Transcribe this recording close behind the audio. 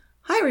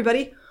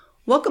everybody.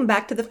 Welcome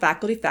back to the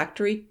Faculty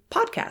Factory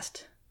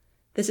podcast.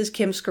 This is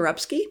Kim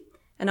Skorupski,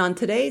 and on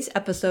today's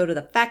episode of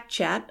the Fact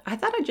Chat, I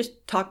thought I'd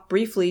just talk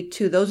briefly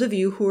to those of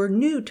you who are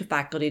new to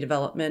faculty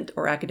development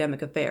or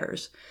academic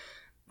affairs.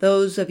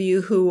 Those of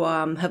you who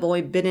have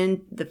only been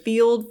in the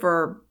field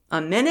for a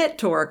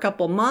minute or a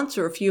couple months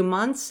or a few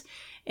months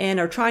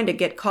and are trying to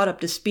get caught up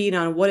to speed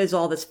on what is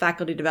all this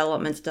faculty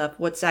development stuff,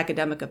 what's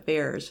academic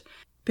affairs.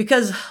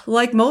 Because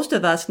like most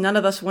of us, none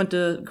of us went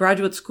to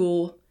graduate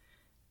school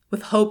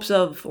with hopes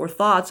of or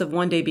thoughts of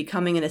one day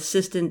becoming an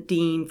assistant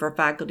dean for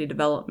faculty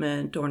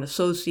development or an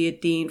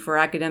associate dean for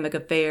academic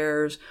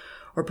affairs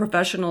or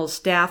professional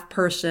staff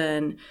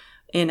person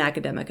in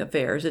academic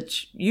affairs.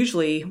 It's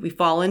usually we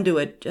fall into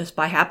it just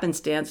by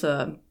happenstance,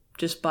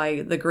 just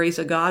by the grace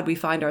of God, we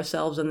find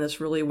ourselves in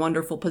this really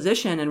wonderful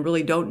position and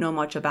really don't know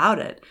much about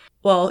it.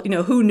 Well,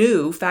 who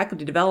knew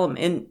faculty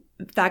development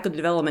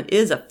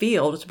is a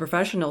field. It's a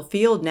professional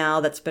field now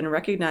that's been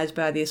recognized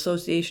by the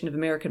Association of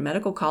American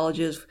Medical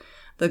Colleges.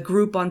 The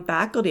group on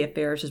faculty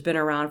affairs has been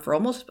around for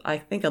almost,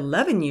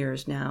 11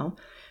 years now.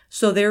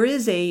 So there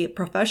is a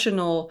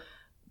professional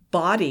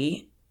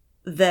body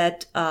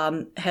that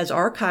has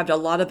archived a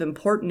lot of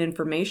important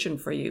information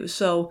for you.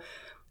 So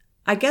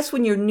I guess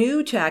when you're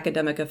new to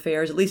academic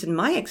affairs, at least in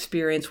my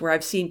experience, where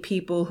I've seen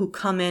people who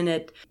come in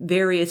at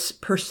various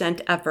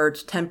percent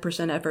efforts,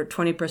 10% effort,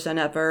 20%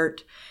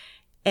 effort,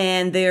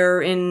 and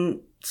they're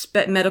in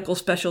medical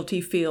specialty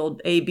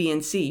field A, B,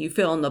 and C, you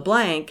fill in the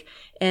blank,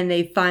 and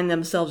they find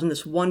themselves in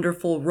this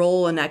wonderful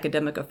role in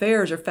academic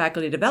affairs or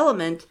faculty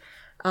development,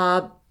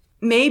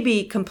 may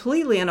be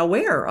completely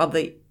unaware of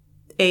the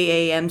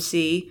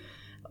AAMC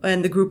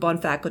and the group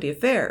on faculty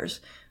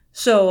affairs.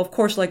 So, of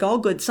course, like all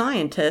good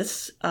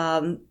scientists,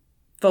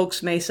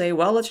 folks may say,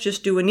 well, let's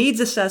just do a needs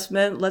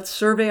assessment. Let's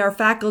survey our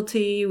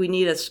faculty. We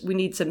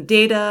need some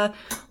data.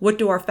 What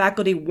do our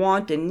faculty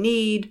want and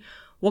need?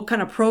 What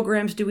kind of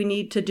programs do we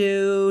need to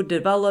do,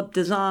 develop,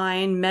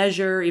 design,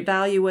 measure,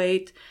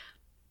 evaluate?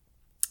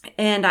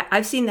 And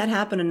I've seen that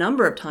happen a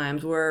number of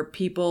times where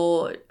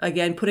people,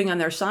 again, putting on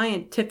their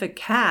scientific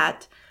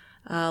hat,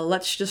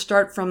 let's just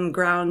start from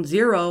ground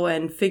zero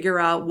and figure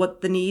out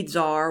what the needs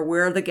are,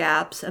 where are the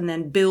gaps, and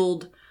then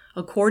build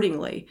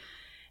accordingly.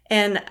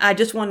 And I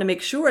just want to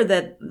make sure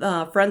that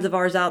friends of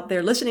ours out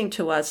there listening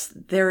to us,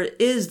 there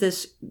is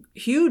this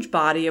huge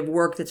body of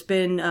work that's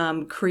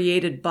been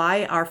created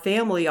by our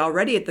family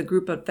already at the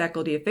Group of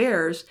Faculty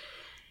Affairs.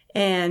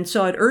 And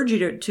so I'd urge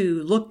you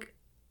to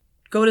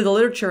go to the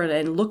literature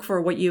and look for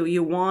what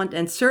you want,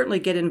 and certainly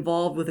get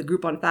involved with a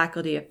Group on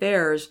Faculty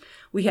Affairs.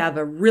 We have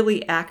a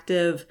really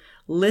active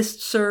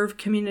listserv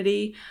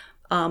community.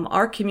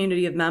 Our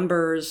community of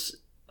members,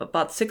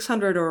 about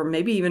 600 or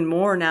maybe even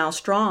more now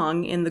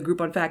strong in the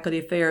Group on Faculty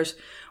Affairs,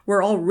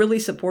 we're all really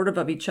supportive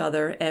of each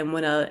other. And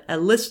when a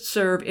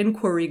listserv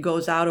inquiry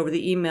goes out over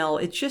the email,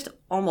 it's just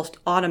almost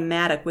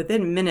automatic.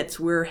 Within minutes,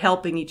 we're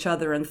helping each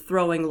other and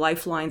throwing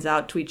lifelines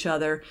out to each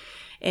other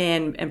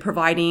and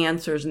providing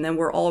answers. And then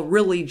we're all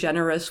really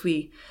generous.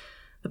 The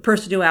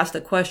person who asked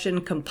the question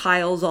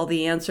compiles all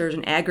the answers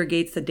and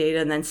aggregates the data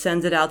and then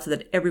sends it out so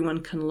that everyone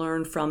can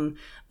learn from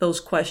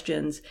those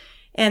questions.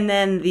 And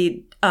then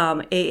the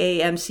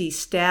AAMC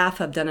staff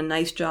have done a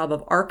nice job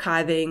of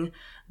archiving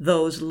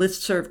those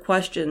listserv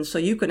questions. So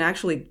you can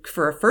actually,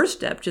 for a first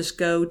step, just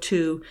go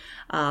to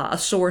a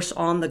source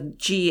on the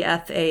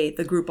GFA,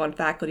 the Group on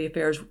Faculty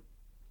Affairs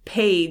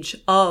page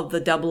of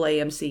the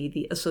AAMC,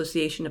 the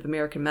Association of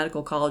American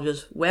Medical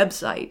Colleges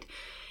website.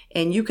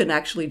 And you can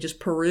actually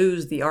just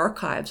peruse the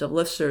archives of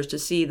listservs to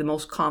see the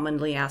most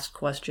commonly asked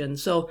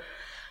questions. So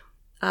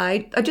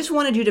I just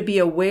wanted you to be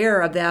aware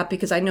of that,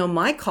 because I know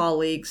my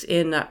colleagues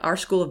in our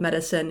School of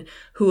Medicine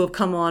who have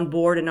come on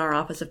board in our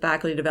Office of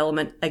Faculty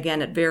Development,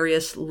 again, at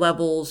various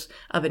levels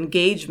of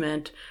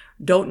engagement,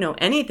 don't know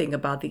anything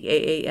about the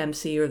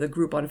AAMC or the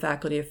Group on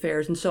Faculty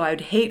Affairs. And so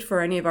I'd hate for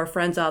any of our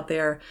friends out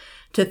there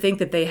to think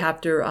that they have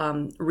to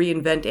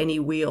reinvent any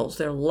wheels.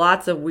 There are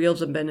lots of wheels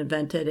that have been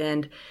invented,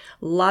 and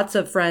lots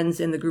of friends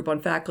in the Group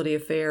on Faculty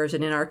Affairs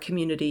and in our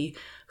community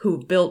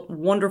who've built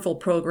wonderful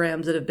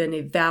programs that have been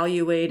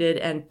evaluated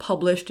and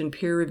published in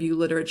peer-reviewed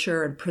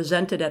literature and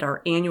presented at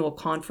our annual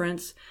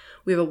conference.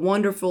 We have a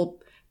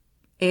wonderful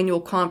annual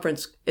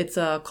conference. It's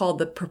called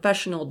the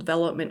Professional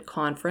Development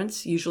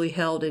Conference, usually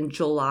held in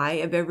July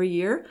of every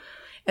year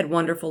at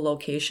wonderful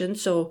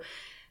locations. So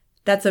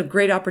that's a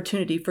great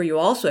opportunity for you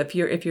also, if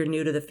you're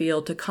new to the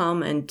field, to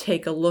come and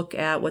take a look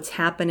at what's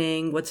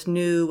happening, what's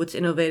new, what's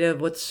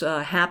innovative, what's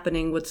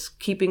happening, what's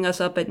keeping us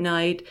up at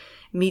night,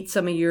 meet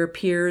some of your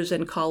peers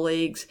and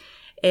colleagues,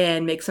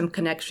 and make some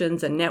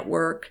connections and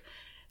network.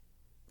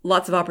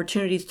 Lots of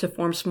opportunities to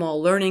form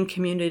small learning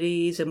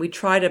communities, and we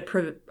try to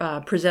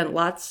present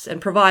lots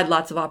and provide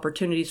lots of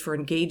opportunities for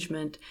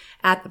engagement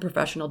at the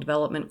Professional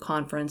Development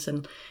Conference.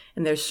 And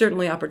there's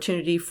certainly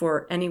opportunity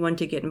for anyone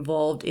to get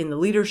involved in the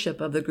leadership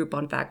of the Group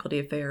on Faculty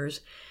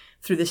Affairs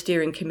through the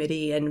steering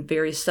committee and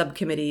various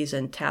subcommittees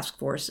and task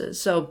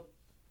forces. So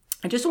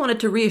I just wanted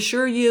to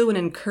reassure you and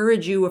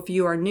encourage you, if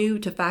you are new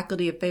to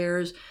faculty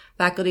affairs,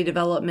 faculty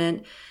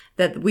development,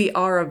 that we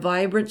are a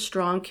vibrant,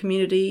 strong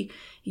community.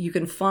 You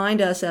can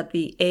find us at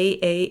the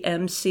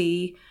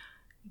AAMC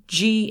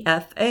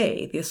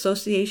GFA, the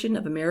Association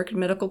of American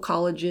Medical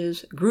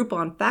Colleges group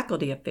on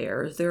faculty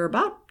affairs. There are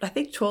about, I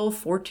think, 12,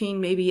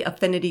 14 maybe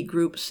affinity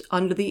groups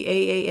under the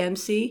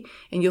AAMC,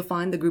 and you'll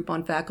find the group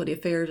on faculty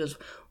affairs as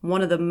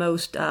one of the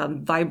most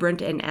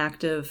vibrant and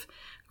active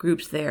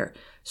groups there.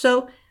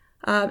 So,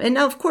 and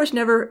now, of course,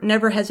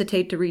 never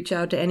hesitate to reach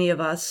out to any of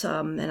us,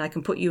 and I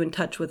can put you in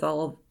touch with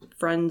all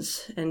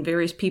friends and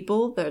various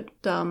people that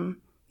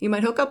you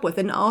might hook up with.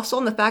 And also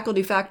on the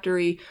Faculty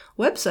Factory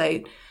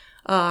website,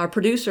 our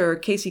producer,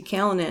 Casey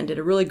Callanan, did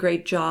a really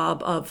great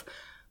job of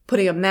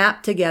putting a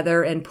map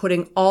together and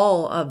putting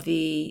all of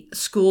the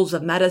schools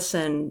of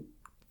medicine,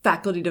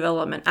 faculty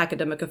development,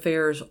 academic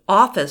affairs,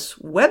 office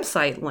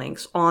website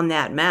links on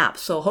that map.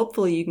 So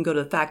hopefully you can go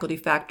to the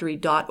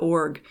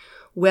facultyfactory.org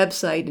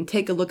website and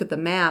take a look at the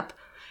map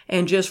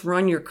and just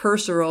run your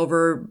cursor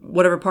over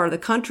whatever part of the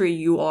country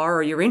you are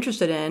or you're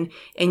interested in,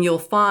 and you'll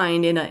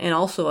find and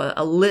also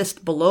a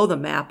list below the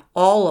map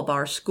all of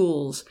our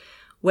schools'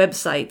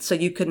 websites, so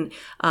you can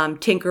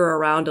tinker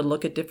around and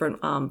look at different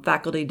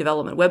faculty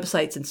development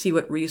websites and see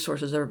what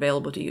resources are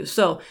available to you.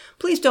 So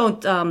please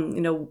don't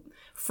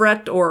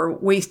fret or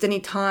waste any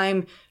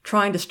time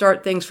trying to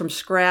start things from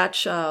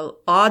scratch.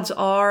 Odds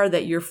are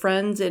that your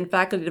friends in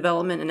faculty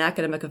development and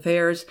academic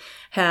affairs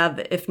have,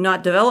 if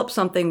not developed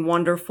something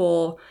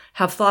wonderful,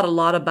 have thought a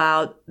lot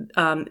about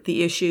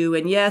the issue.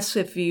 And yes,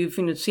 if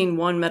you've seen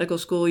one medical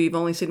school, you've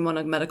only seen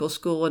one medical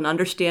school, and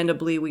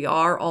understandably we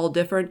are all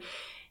different.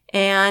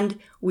 And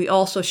we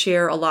also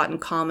share a lot in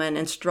common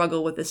and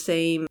struggle with the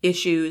same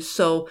issues.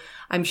 So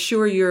I'm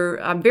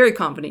very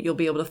confident you'll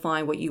be able to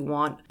find what you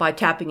want by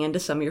tapping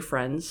into some of your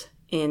friends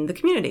in the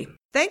community.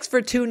 Thanks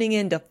for tuning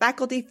in to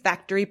Faculty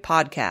Factory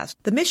Podcast.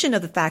 The mission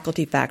of the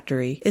Faculty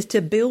Factory is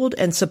to build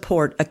and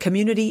support a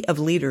community of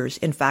leaders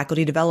in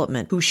faculty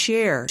development who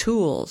share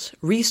tools,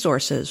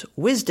 resources,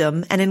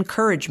 wisdom, and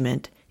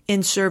encouragement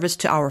in service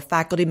to our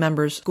faculty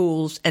members,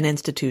 schools, and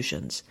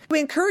institutions. We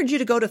encourage you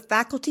to go to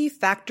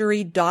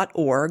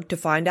facultyfactory.org to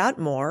find out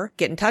more,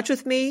 get in touch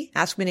with me,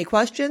 ask me any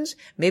questions.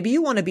 Maybe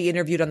you want to be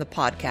interviewed on the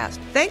podcast.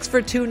 Thanks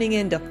for tuning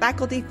in to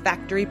Faculty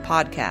Factory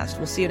Podcast.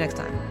 We'll see you next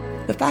time.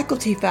 The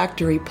Faculty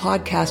Factory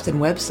podcast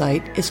and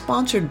website is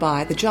sponsored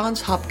by the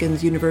Johns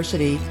Hopkins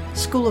University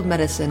School of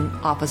Medicine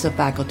Office of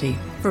Faculty.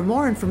 For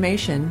more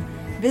information,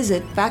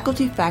 visit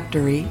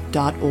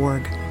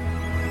facultyfactory.org.